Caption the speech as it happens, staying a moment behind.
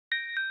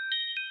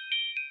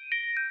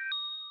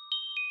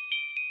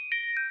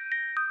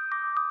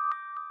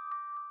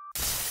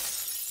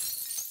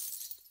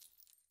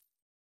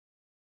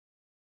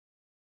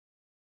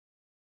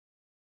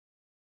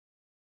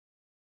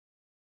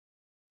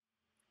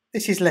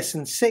This is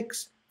lesson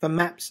 6 for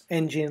Maps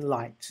Engine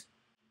Lite.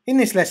 In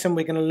this lesson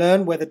we're going to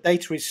learn where the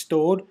data is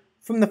stored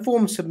from the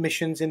form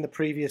submissions in the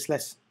previous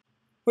lesson.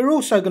 We're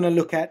also going to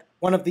look at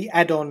one of the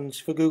add-ons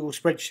for Google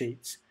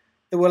Spreadsheets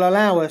that will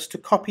allow us to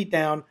copy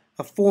down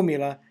a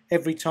formula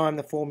every time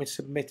the form is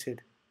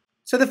submitted.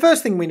 So the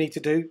first thing we need to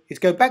do is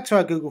go back to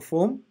our Google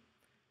form,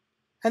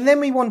 and then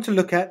we want to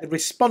look at the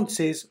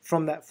responses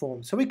from that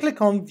form. So we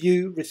click on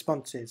View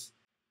Responses.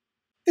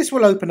 This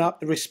will open up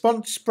the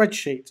response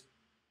spreadsheet.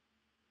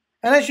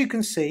 And as you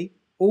can see,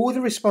 all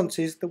the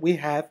responses that we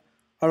have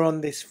are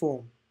on this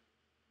form.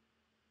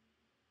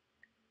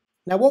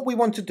 Now what we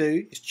want to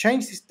do is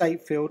change this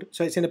date field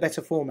so it's in a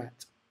better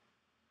format.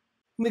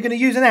 We're going to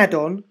use an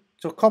add-on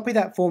to copy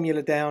that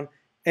formula down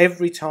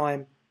every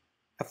time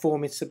a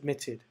form is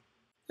submitted.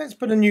 Let's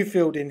put a new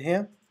field in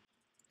here.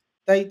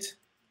 Date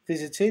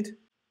visited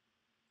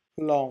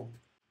long.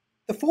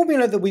 The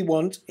formula that we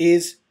want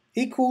is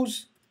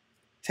equals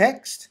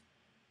text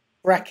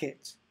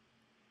bracket.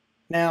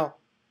 Now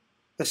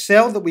the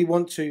cell that we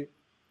want to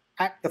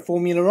act the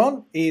formula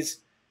on is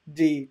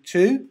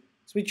D2,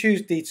 so we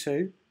choose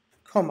D2,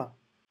 comma.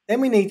 Then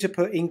we need to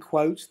put in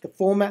quotes the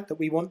format that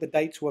we want the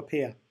date to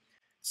appear.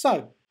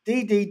 So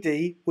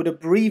DDD would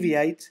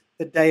abbreviate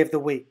the day of the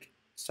week.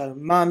 So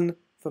Mon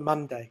for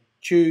Monday,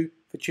 Chew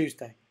for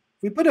Tuesday.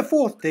 If we put a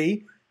fourth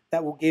D,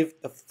 that will give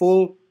the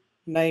full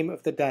name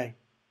of the day.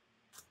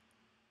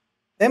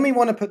 Then we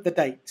want to put the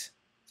date.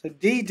 So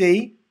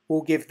DD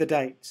will give the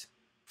date,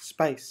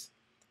 space.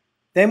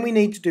 Then we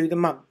need to do the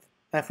month.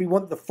 Now if we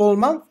want the full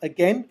month,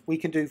 again, we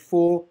can do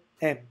 4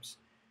 M's.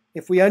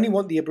 If we only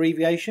want the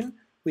abbreviation,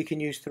 we can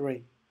use 3.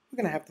 We're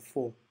going to have the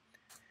 4.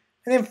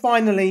 And then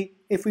finally,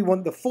 if we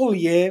want the full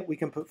year, we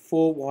can put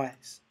 4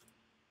 Y's.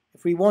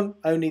 If we want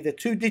only the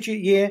 2-digit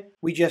year,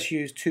 we just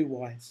use 2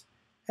 Y's.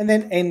 And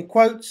then end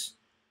quotes,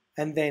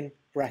 and then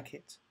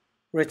bracket,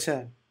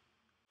 return.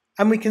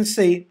 And we can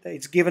see that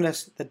it's given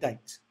us the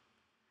date.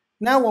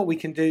 Now what we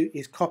can do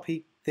is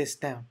copy this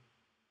down.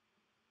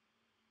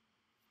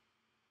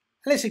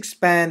 Let's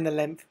expand the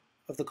length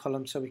of the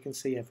column so we can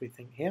see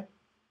everything here.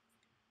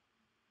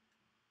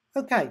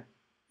 Okay,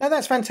 now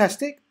that's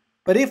fantastic,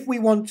 but if we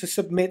want to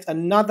submit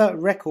another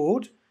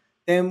record,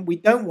 then we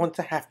don't want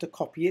to have to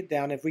copy it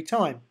down every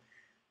time.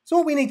 So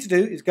what we need to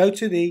do is go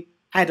to the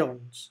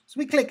add-ons. So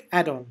we click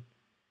add-on,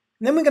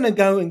 and then we're going to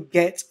go and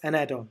get an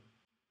add-on.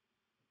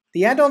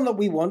 The add-on that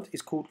we want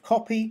is called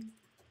Copy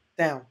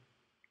Down.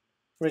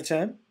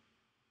 Return.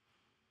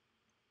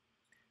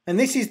 And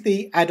this is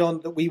the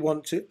add-on that we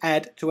want to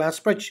add to our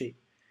spreadsheet.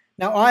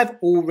 Now I've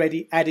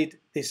already added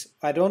this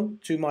add-on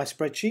to my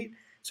spreadsheet,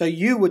 so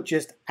you would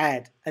just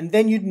add, and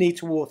then you'd need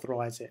to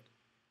authorize it.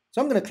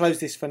 So I'm going to close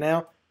this for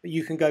now, but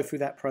you can go through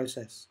that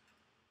process.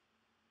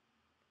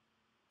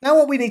 Now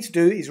what we need to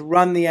do is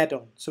run the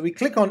add-on. So we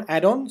click on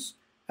add-ons,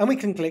 and we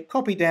can click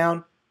Copy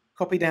Down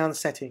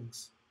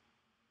Settings.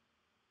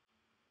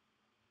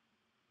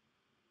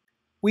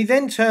 We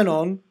then turn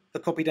on the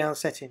Copy Down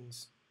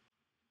settings.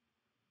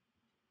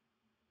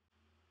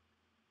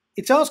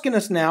 It's asking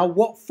us now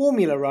what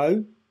formula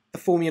row the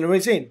formula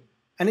is in,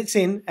 and it's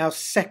in our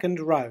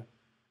second row.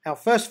 Our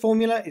first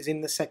formula is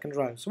in the second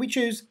row, so we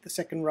choose the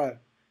second row.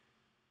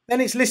 Then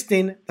it's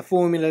listing the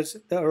formulas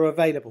that are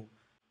available.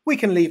 We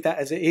can leave that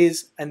as it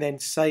is and then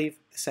save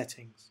the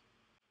settings.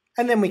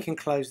 And then we can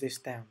close this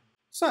down.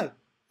 So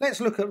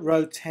let's look at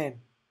row 10.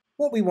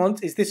 What we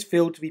want is this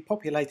field to be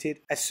populated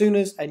as soon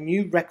as a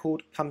new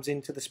record comes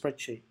into the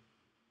spreadsheet.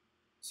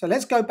 So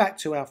let's go back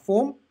to our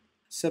form,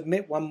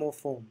 submit one more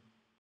form.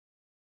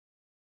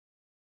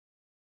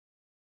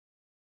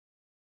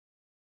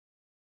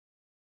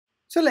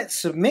 So let's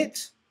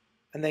submit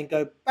and then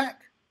go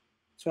back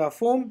to our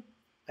form,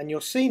 and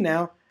you'll see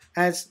now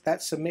as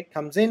that submit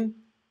comes in,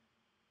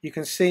 you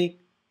can see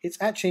it's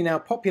actually now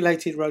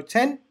populated row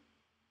 10,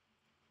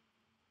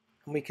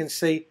 and we can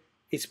see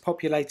it's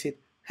populated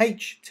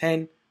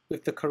H10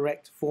 with the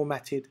correct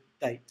formatted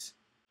date.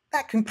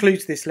 That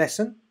concludes this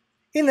lesson.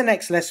 In the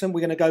next lesson we're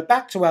going to go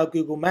back to our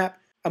Google Map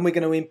and we're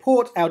going to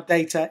import our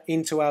data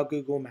into our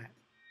Google Map.